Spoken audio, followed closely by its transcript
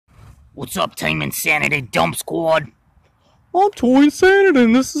What's up, Team Insanity Dump Squad? I'm Toy Insanity,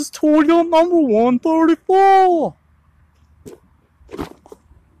 and this is Toy Dump number 134.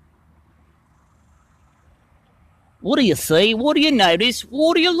 What do you see? What do you notice?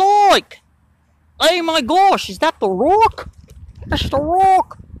 What do you like? Oh my gosh, is that The Rock? That's The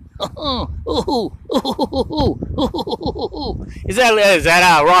Rock. Is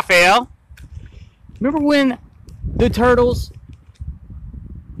that Raphael? Remember when the Turtles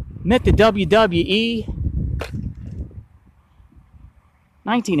met the WWE?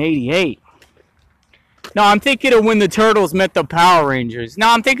 1988. No, I'm thinking of when the Turtles met the Power Rangers. No,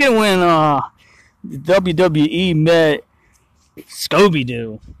 I'm thinking when the WWE met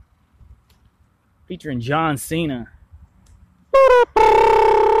Scooby-Doo. Featuring John Cena.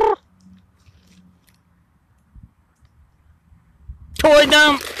 Toy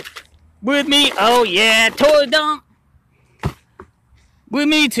Dump with me. Oh yeah, Toy Dump with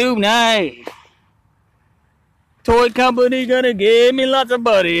me tonight. Toy company gonna give me lots of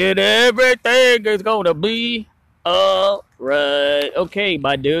money and everything is gonna be alright. Okay,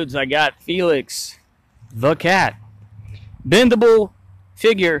 my dudes, I got Felix the cat. Bendable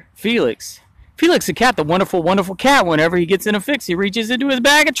figure Felix. Felix the cat, the wonderful, wonderful cat. Whenever he gets in a fix, he reaches into his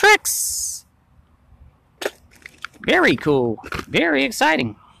bag of tricks. Very cool. Very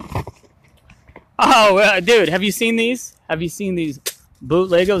exciting. Oh, dude, have you seen these? Have you seen these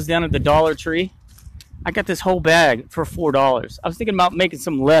boot Legos down at the Dollar Tree? I got this whole bag for $4. I was thinking about making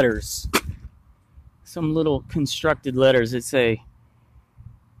some letters. Some little constructed letters that say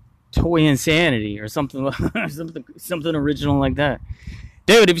Toy Insanity or something something original like that.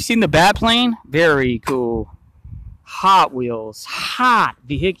 Dude, have you seen the Batplane? Very cool. Hot Wheels. Hot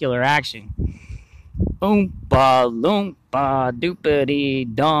vehicular action. Oompa loompa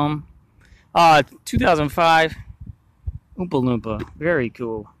doopity dum. 2005. Oompa Loompa. Very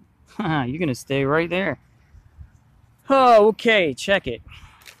cool. You're going to stay right there. Oh, okay. Check it.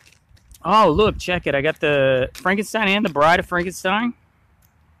 Oh, look. Check it. I got the Frankenstein and the Bride of Frankenstein.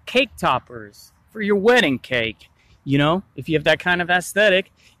 Cake toppers for your wedding cake. You know, if you have that kind of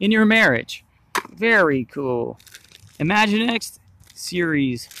aesthetic in your marriage. Very cool. Imaginext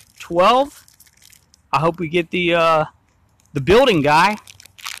Series 12. I hope we get the building guy.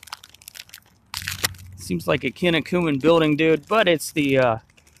 Seems like a Kinnikuman building dude, but it's the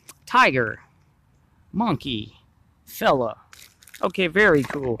tiger, monkey, fella. Okay, very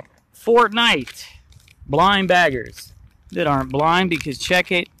cool. Fortnite, blind baggers that aren't blind because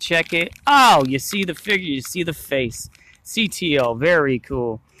check it. Oh, you see the figure, you see the face. CTL, very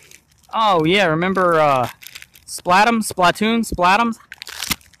cool. Oh yeah, remember Splatoon?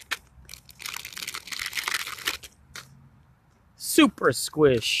 Super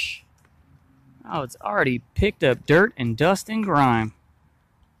Squish. Oh, it's already picked up dirt and dust and grime.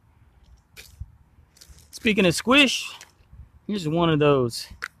 Speaking of squish, here's one of those.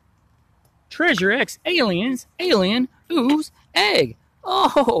 Treasure X Aliens, Alien Ooze Egg.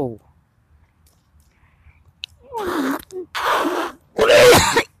 Oh.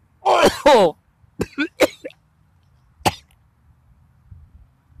 Oh.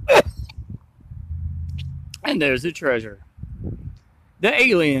 And there's the treasure. The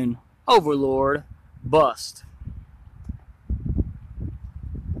Alien Overlord bust.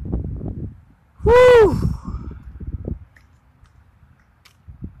 Woo!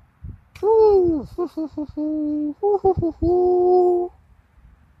 Woo!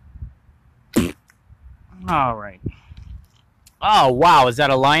 All right. Oh, wow. Is that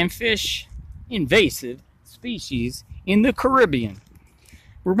a lionfish? Invasive species in the Caribbean.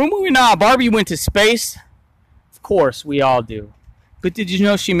 Remember when Barbie went to space? Of course, we all do. But did you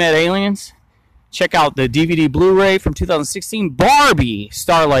know she met aliens? Check out the DVD Blu-ray from 2016, Barbie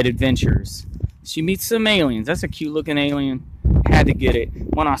Starlight Adventures. She meets some aliens. That's a cute looking alien. Had to get it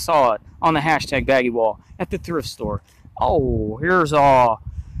when I saw it on the hashtag Baggy Wall at the thrift store. Oh, here's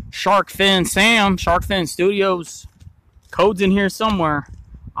Shark Fin Sam, Shark Fin Studios. Code's in here somewhere.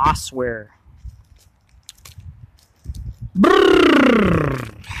 I swear.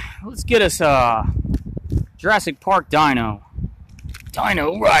 Brrr. Let's get us Jurassic Park Dino.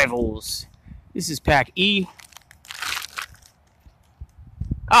 Dino Rivals. This is pack E.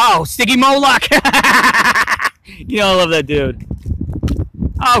 Oh, Sticky Moloch. You know, I love that dude.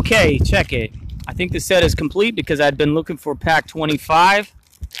 Okay, check it. I think the set is complete because I'd been looking for pack 25.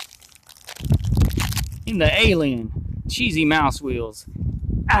 In the Alien. Cheesy mouse wheels.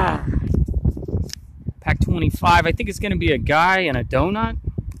 Pack 25. I think it's going to be a guy and a donut.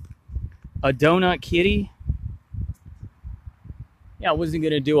 A donut kitty. Yeah, I wasn't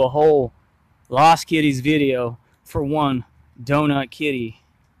going to do a whole Lost Kitties video for one donut kitty.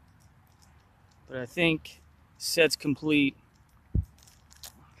 But I think set's complete.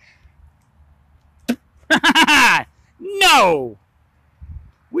 No!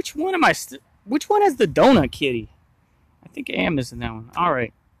 Which one am I which one has the donut kitty? I think I am missing that one.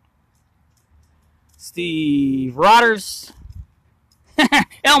 Alright. Steve Rodders.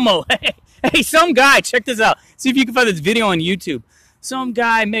 Elmo. Hey, some guy, check this out. See if you can find this video on YouTube. Some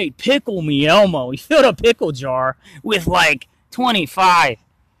guy made Pickle Me Elmo. He filled a pickle jar with like 25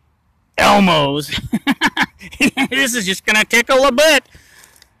 Elmos. This is just gonna tickle a bit.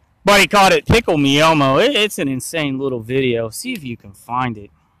 But he called it Pickle Me Elmo. It's an insane little video. See if you can find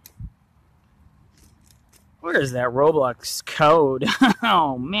it. Where is that Roblox code?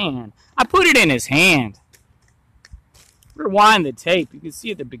 Oh, man. I put it in his hand. Rewind the tape. You can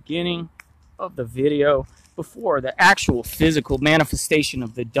see at the beginning of the video before the actual physical manifestation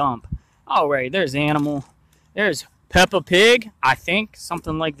of the dump. All right, there's Animal. There's Peppa Pig, I think.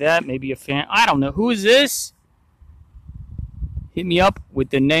 Something like that. Maybe a fan. I don't know. Who is this? Hit me up with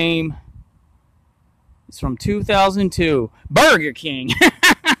the name. It's from 2002. Burger King.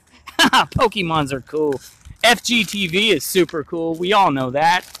 Pokemons are cool. FGTV is super cool. We all know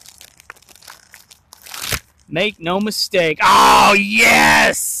that. Make no mistake. Oh,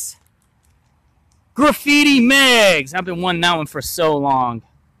 yes! Graffiti Megs. I've been wanting that one for so long.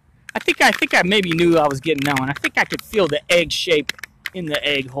 I think I maybe knew I was getting that one. I think I could feel the egg shape in the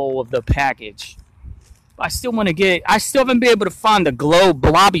egg hole of the package. I still want to get. I still haven't been able to find the glow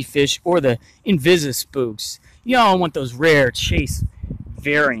blobby fish or the Invisispooks. You know, I want those rare chase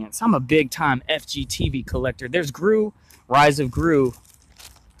variants. I'm a big time FGTV collector. There's Gru, Rise of Gru.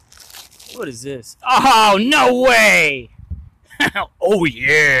 What is this? Oh, no way! Oh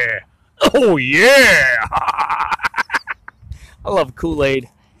yeah! Oh yeah! I love Kool-Aid.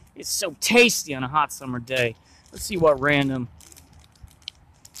 It's so tasty on a hot summer day. Let's see what random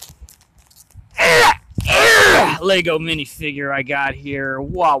Lego minifigure I got here.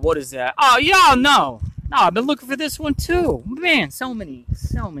 Wow, what is that? Oh, y'all know. No, I've been looking for this one too. Man, so many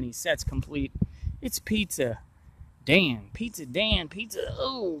sets complete. It's Pizza Dan. Pizza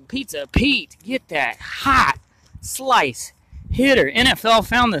Pete. Get that hot slice hitter. NFL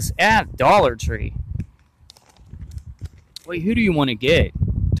found this at Dollar Tree. Wait, who do you want to get?